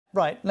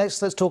Right, let's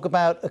talk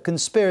about a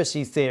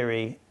conspiracy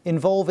theory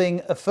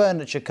involving a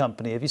furniture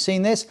company. Have you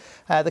seen this?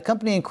 The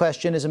company in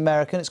question is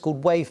American. It's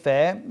called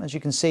Wayfair. As you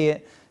can see,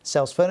 it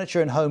sells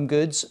furniture and home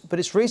goods, but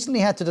it's recently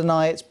had to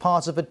deny it's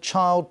part of a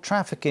child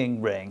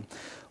trafficking ring.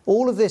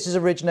 All of this is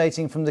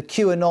originating from the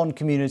QAnon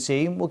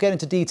community. We'll get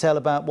into detail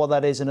about what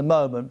that is in a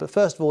moment. But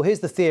first of all,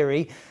 here's the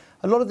theory.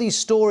 A lot of these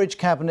storage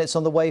cabinets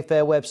on the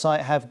Wayfair website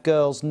have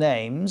girls'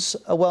 names.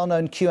 A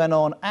well-known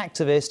QAnon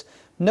activist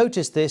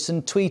noticed this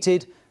and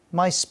tweeted,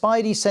 "My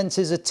spidey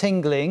senses are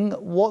tingling.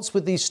 What's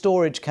with these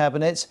storage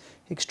cabinets?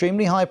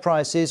 Extremely high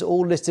prices,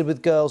 all listed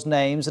with girls'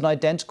 names and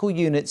identical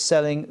units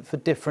selling for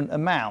different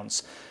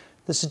amounts."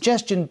 The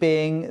suggestion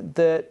being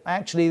that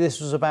actually this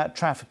was about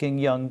trafficking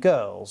young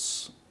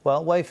girls.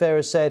 Well, Wayfair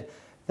has said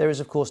there is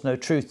of course no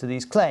truth to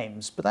these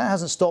claims, but that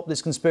hasn't stopped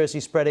this conspiracy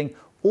spreading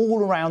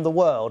all around the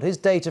world. Here's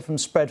data from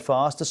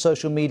Spreadfast, a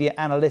social media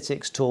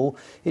analytics tool.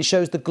 It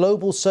shows the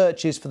global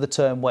searches for the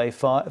term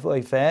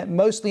Wayfair,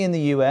 mostly in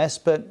the US,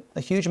 but a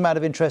huge amount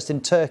of interest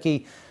in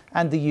Turkey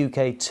and the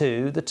UK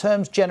too. The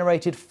term's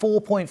generated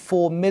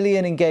 4.4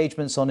 million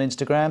engagements on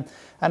Instagram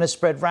and has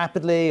spread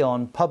rapidly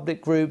on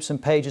public groups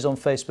and pages on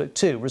Facebook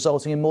too,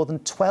 resulting in more than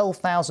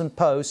 12,000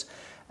 posts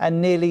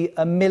and nearly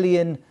 1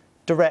 million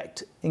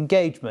direct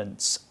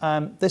engagements.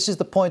 This is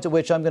the point at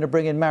which I'm going to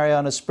bring in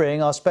Mariana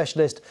Spring, our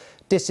specialist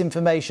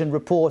disinformation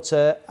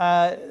reporter.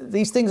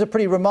 These things are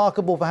pretty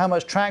remarkable for how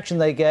much traction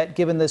they get,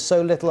 given there's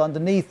so little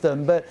underneath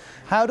them. But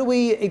how do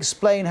we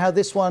explain how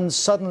this one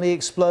suddenly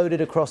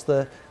exploded across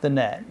the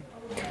net?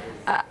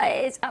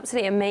 It's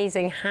absolutely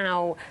amazing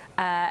how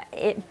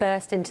it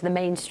burst into the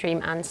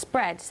mainstream and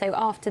spread. So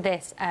after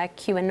this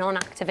QAnon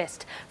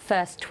activist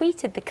first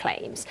tweeted the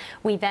claims,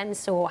 we then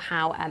saw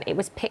how it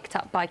was picked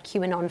up by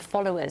QAnon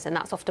followers, and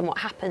that's often what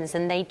happens,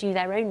 and they do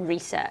their own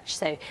research,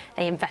 so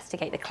they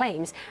investigate the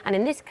claims. And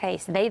in this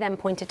case, they then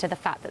pointed to the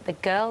fact that the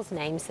girls'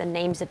 names, the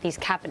names of these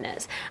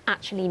cabinets,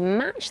 actually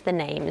match the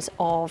names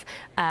of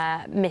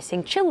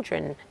missing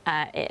children,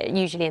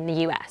 usually in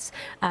the US.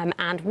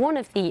 And one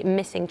of the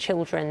missing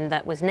children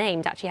that was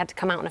named actually had to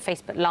come out on a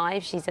Facebook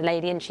Live. She's a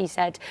lady, and she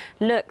said,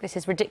 "Look, this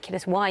is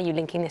ridiculous. Why are you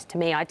linking this to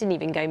me? I didn't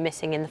even go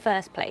missing in the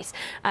first place."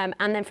 And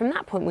then from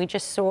that point, we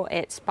just saw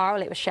it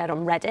spiral. It was shared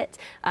on Reddit,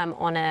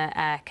 on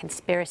a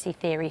conspiracy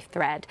theory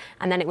thread,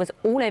 and then it was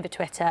all over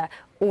Twitter,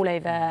 all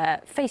over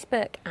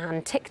Facebook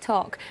and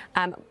TikTok,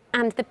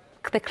 and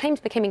the claims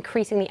became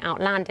increasingly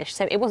outlandish.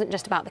 So it wasn't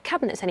just about the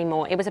cabinets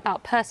anymore, it was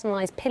about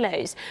personalised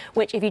pillows,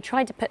 which if you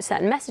tried to put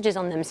certain messages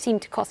on them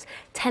seemed to cost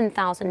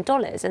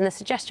 $10,000. And the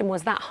suggestion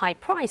was that high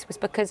price was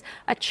because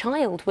a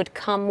child would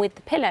come with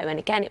the pillow. And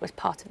again, it was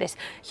part of this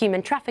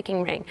human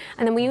trafficking ring.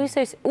 And then we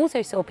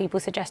also saw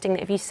people suggesting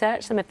that if you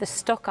search some of the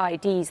stock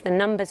IDs, the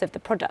numbers of the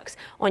products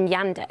on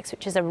Yandex,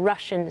 which is a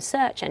Russian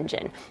search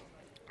engine,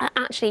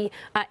 actually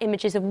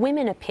images of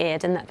women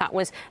appeared, and that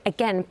was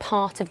again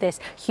part of this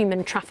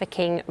human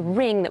trafficking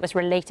ring that was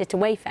related to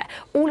Wayfair.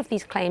 All of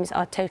these claims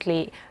are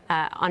totally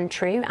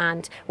untrue,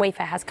 and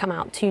Wayfair has come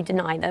out to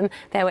deny them.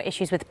 There were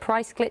issues with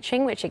price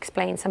glitching, which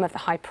explains some of the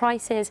high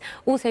prices.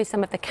 Also,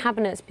 some of the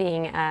cabinets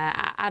being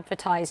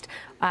advertised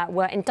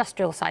were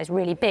industrial size,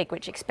 really big,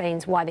 which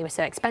explains why they were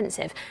so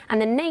expensive.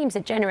 And the names are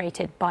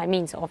generated by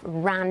means of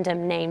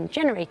random name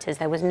generators.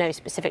 There was no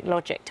specific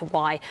logic to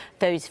why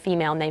those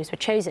female names were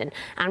chosen.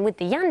 And with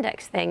the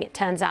Yandex thing, it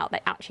turns out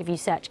that actually if you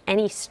search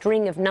any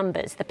string of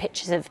numbers, the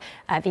pictures of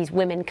these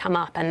women come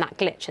up, and that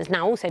glitch has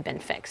now also been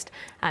fixed.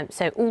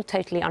 So all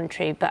totally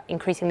untrue, but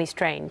increasingly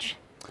strange.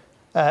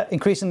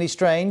 Increasingly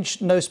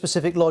strange, no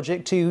specific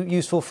logic, two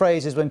useful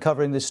phrases when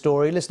covering this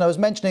story. Listen, I was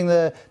mentioning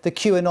the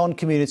QAnon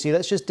community.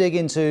 Let's just dig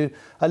into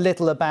a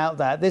little about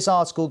that. This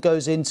article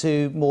goes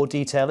into more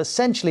detail.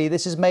 Essentially,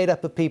 this is made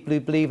up of people who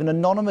believe an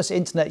anonymous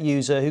internet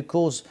user who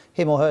calls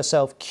him or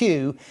herself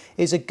Q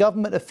is a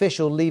government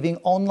official leaving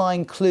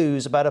online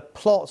clues about a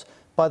plot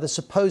by the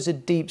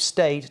supposed deep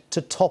state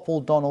to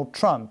topple Donald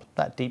Trump.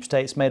 That deep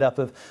state's made up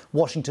of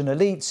Washington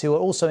elites who are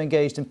also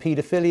engaged in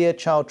paedophilia,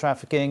 child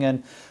trafficking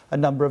and a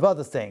number of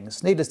other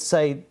things. Needless to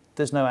say,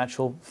 there's no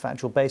actual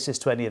factual basis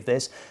to any of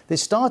this.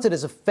 This started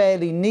as a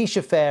fairly niche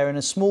affair in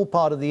a small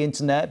part of the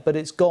internet, but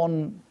it's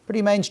gone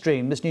pretty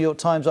mainstream. This New York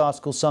Times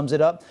article sums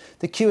it up.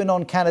 The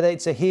QAnon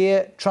candidates are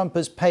here. Trump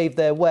has paved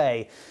their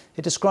way.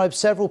 It describes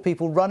several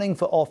people running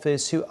for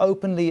office who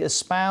openly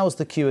espouse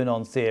the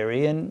QAnon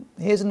theory. And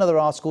here's another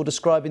article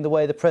describing the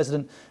way the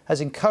president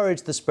has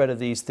encouraged the spread of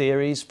these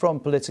theories from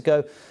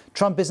Politico.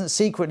 Trump isn't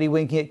secretly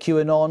winking at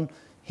QAnon.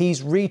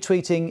 He's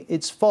retweeting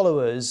its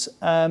followers.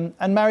 And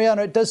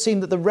Mariana, it does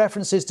seem that the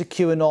references to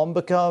QAnon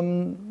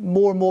become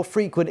more and more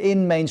frequent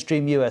in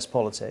mainstream US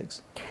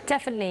politics.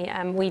 Definitely.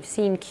 We've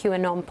seen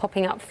QAnon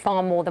popping up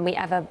far more than we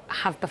ever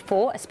have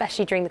before,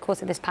 especially during the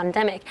course of this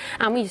pandemic.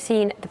 And we've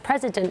seen the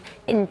president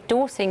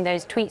endorsing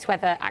those tweets,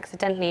 whether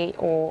accidentally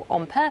or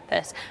on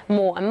purpose,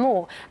 more and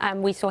more.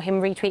 We saw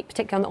him retweet,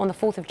 particularly on the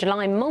 4th of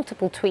July,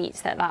 multiple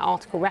tweets that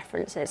article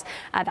references,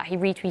 that he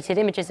retweeted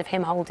images of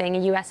him holding a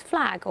US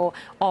flag or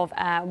of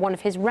one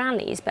of his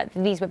rallies, but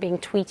these were being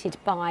tweeted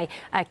by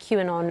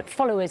QAnon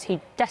followers who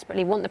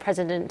desperately want the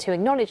president to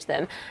acknowledge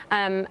them.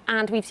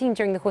 And we've seen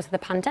during the course of the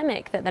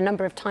pandemic that the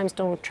number of times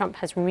Donald Trump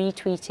has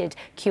retweeted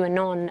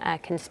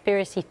QAnon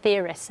conspiracy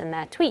theorists and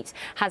their tweets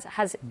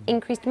has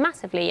increased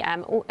massively.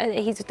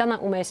 He's done that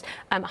almost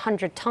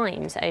 100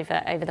 times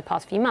over the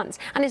past few months.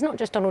 And it's not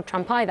just Donald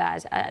Trump either.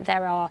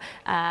 There are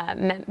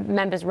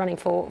members running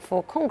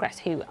for Congress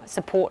who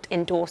support,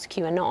 endorse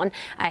QAnon.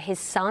 His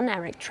son,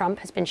 Eric Trump,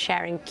 has been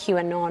sharing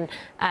QAnon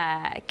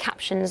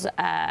captions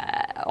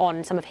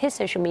on some of his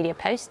social media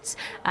posts,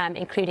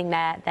 including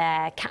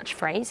their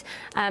catchphrase.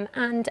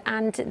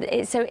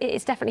 So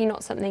it's definitely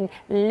not something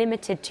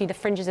limited to the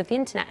fringes of the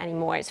internet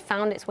anymore. It's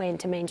found its way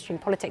into mainstream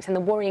politics. And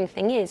the worrying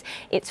thing is,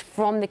 it's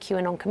from the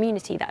QAnon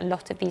community that a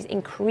lot of these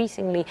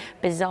increasingly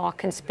bizarre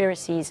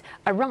conspiracies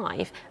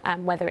arrive,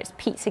 whether it's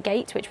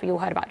Pizzagate, which we all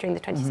heard about during the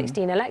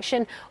 2016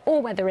 election,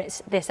 or whether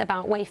it's this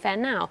about Wayfair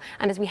now.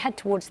 And as we head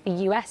towards the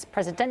US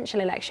presidential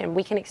election,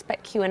 we can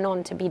expect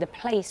QAnon to be the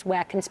place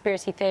where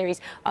conspiracy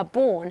theories are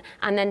born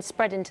and then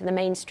spread into the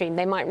mainstream.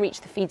 They might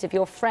reach the feeds of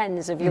your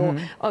friends, of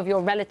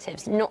your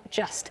relatives, not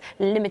just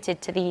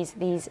limited to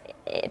these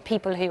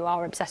people who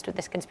are obsessed with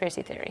this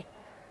conspiracy theory.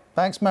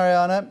 Thanks,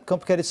 Mariana.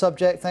 Complicated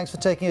subject. Thanks for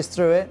taking us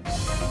through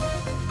it.